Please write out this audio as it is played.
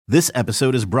This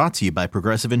episode is brought to you by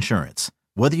Progressive Insurance.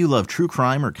 Whether you love true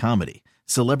crime or comedy,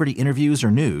 celebrity interviews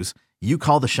or news, you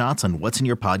call the shots on what's in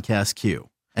your podcast queue.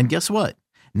 And guess what?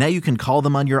 Now you can call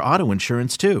them on your auto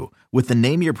insurance too with the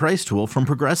Name Your Price tool from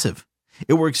Progressive.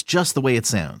 It works just the way it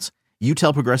sounds. You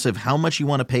tell Progressive how much you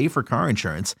want to pay for car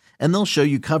insurance, and they'll show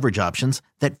you coverage options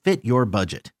that fit your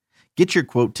budget. Get your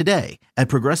quote today at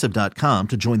Progressive.com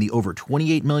to join the over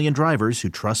 28 million drivers who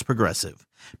trust Progressive.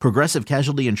 Progressive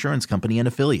Casualty Insurance Company and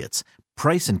Affiliates.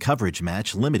 Price and coverage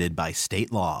match limited by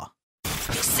state law.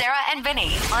 Sarah and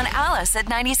Vinny on Alice at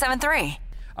 97.3.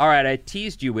 All right, I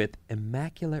teased you with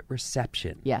Immaculate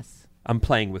Reception. Yes. I'm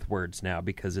playing with words now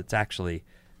because it's actually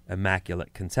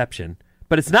Immaculate Conception.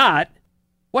 But it's not.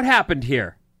 What happened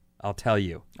here? I'll tell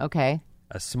you. Okay.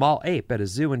 A small ape at a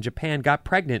zoo in Japan got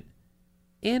pregnant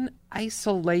in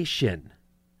isolation.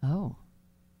 Oh.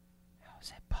 How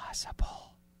is it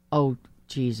possible? Oh,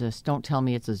 Jesus. Don't tell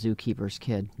me it's a zookeeper's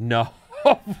kid. No.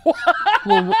 What?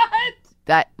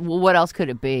 What else could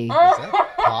it be? Is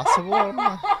that possible?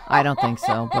 I don't think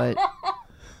so, but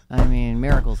I mean,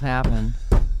 miracles happen.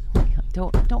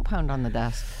 Don't pound on the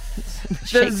desk. The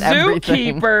Shakes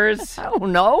everything. zookeepers. I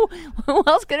don't know. Who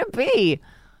else could it be?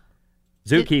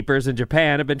 Zookeepers in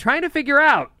Japan have been trying to figure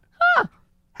out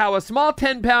how a small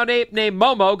 10-pound ape named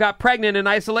Momo got pregnant in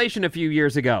isolation a few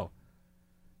years ago.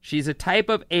 She's a type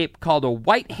of ape called a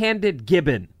white-handed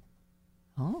gibbon.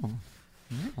 Oh.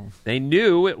 They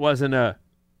knew it wasn't a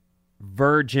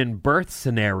virgin birth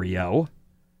scenario,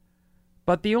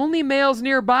 but the only males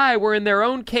nearby were in their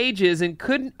own cages and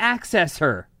couldn't access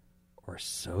her. Or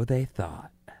so they thought.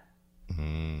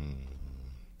 Dun,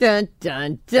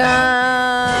 dun,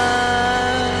 dun.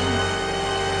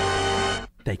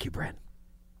 Thank you, Brent.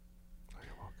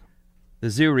 The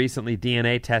zoo recently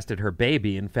DNA tested her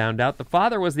baby and found out the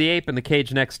father was the ape in the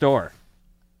cage next door.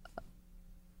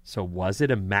 So was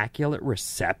it Immaculate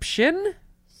Reception?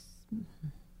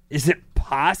 Is it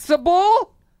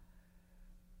possible?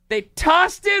 They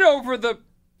tossed it over the...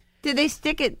 Did they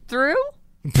stick it through?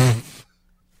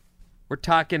 We're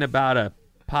talking about a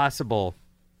possible...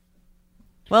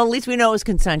 Well, at least we know it was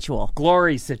consensual.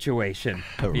 glory situation,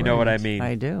 if you know what I mean.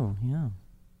 I do, yeah.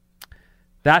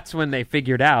 That's when they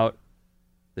figured out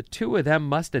the two of them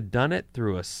must have done it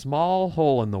through a small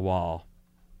hole in the wall.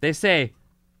 They say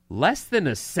less than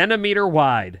a centimeter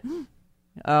wide.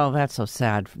 Oh, that's so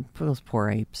sad for those poor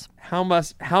apes. How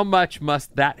much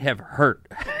must that have hurt?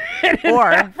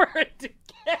 Or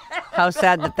how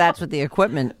sad that that's what the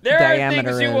equipment There diameter are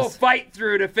things you is. will fight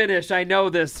through to finish. I know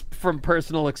this from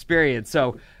personal experience.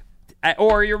 So,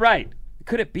 or you're right.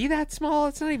 Could it be that small?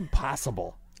 It's not even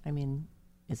possible. I mean,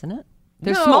 isn't it?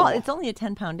 They're No. small. It's only a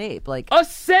 10-pound ape. Like A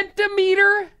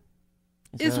centimeter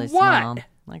it's is really what? small,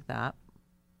 like that.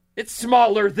 It's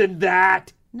smaller than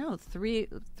that. No, three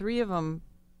of them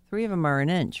are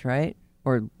an inch, right?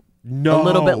 Or No. a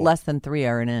little bit less than 3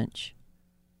 are an inch.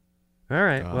 All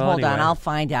right. Well, Hold on, anyway. I'll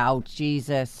find out.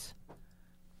 Jesus.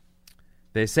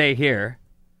 They say here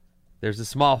there's a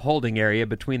small holding area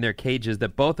between their cages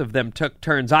that both of them took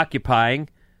turns occupying,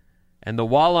 and the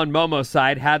wall on Momo's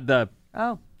side had the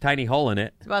Oh, tiny hole in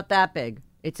it. it's about that big.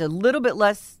 It's a little bit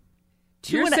less.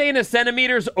 You're saying a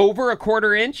centimeter's over a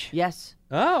quarter inch? Yes.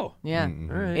 Oh. Yeah.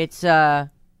 All right. It's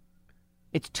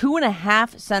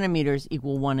 2.5 centimeters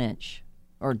equal 1 inch,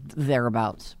 or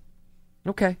thereabouts.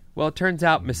 Okay. Well, it turns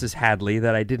out, Mrs. Hadley,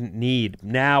 that I didn't need.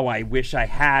 Now I wish I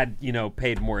had,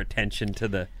 paid more attention to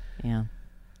the... Yeah.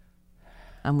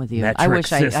 I'm with you. I Metric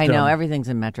wish I system. know everything's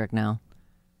in metric now.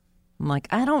 I'm like,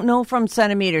 I don't know from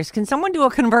centimeters. Can someone do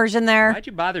a conversion there? Why'd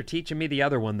you bother teaching me the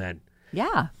other one then?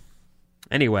 Yeah.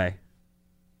 Anyway.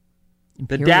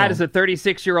 The Imperial. dad is a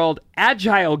 36-year-old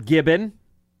agile gibbon.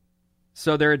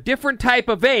 So they're a different type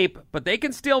of ape, but they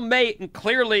can still mate and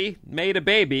clearly made a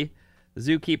baby. The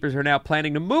zookeepers are now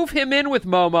planning to move him in with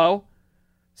Momo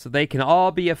so they can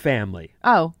all be a family.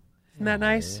 Oh. Isn't that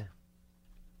nice?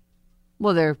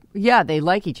 Well, they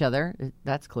like each other.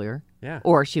 That's clear. Yeah.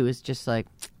 Or she was just like,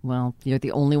 well, you're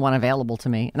the only one available to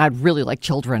me, and I'd really like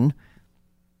children.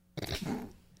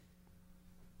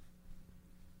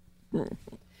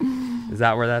 Is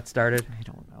that where that started? I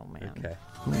don't know, man. Okay.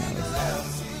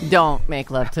 Don't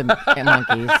make love to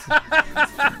monkeys.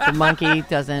 The monkey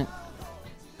doesn't.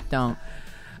 Don't.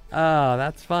 Oh,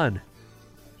 that's fun.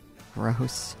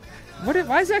 Gross.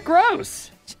 Why is that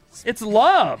gross? It's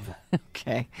love.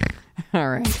 Okay. All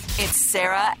right. It's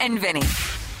Sarah and Vinny.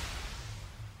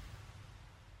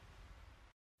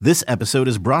 This episode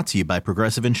is brought to you by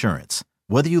Progressive Insurance.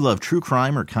 Whether you love true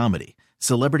crime or comedy,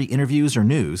 celebrity interviews or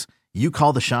news, you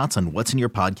call the shots on what's in your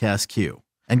podcast queue.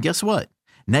 And guess what?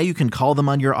 Now you can call them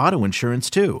on your auto insurance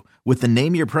too with the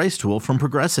Name Your Price tool from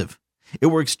Progressive. It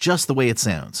works just the way it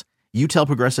sounds. You tell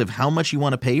Progressive how much you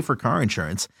want to pay for car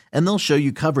insurance, and they'll show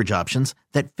you coverage options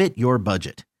that fit your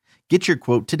budget. Get your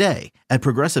quote today at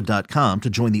Progressive.com to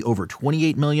join the over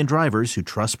 28 million drivers who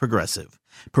trust Progressive.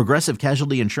 Progressive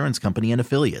Casualty Insurance Company and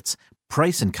Affiliates.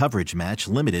 Price and coverage match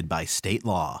limited by state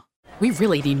law. We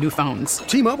really need new phones.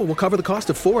 T-Mobile will cover the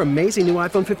cost of 4 amazing new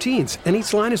iPhone 15s, and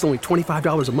each line is only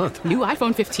 $25 a month. New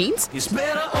iPhone 15s? It's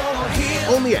better over here.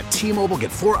 Only at T-Mobile,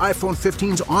 get 4 iPhone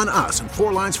 15s on us and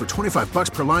 4 lines for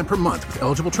 $25 per line per month with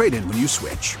eligible trade-in when you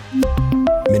switch.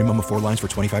 Minimum of 4 lines for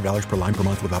 $25 per line per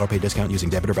month with autopay discount using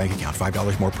debit or bank account.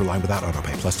 $5 more per line without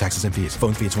autopay, plus taxes and fees.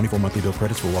 Phone fee at 24 monthly bill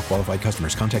credits for well-qualified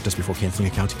customers. Contact us before canceling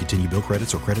account to continue bill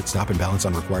credits or credit stop and balance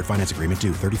on required finance agreement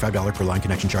due. $35 per line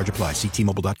connection charge applies. See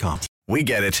T-Mobile.com. We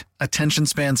get it. Attention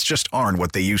spans just aren't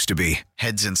what they used to be.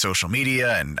 Heads in social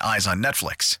media and eyes on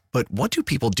Netflix. But what do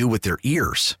people do with their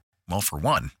ears? Well, for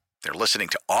one, they're listening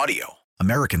to audio.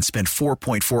 Americans spend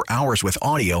 4.4 hours with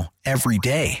audio every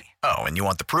day. Oh, and you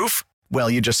want the proof? Well,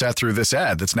 you just sat through this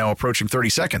ad that's now approaching 30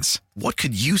 seconds. What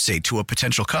could you say to a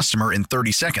potential customer in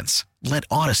 30 seconds? Let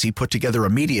Odyssey put together a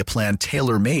media plan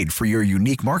tailor-made for your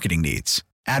unique marketing needs.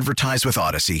 Advertise with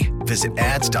Odyssey. Visit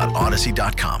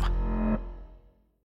ads.odyssey.com.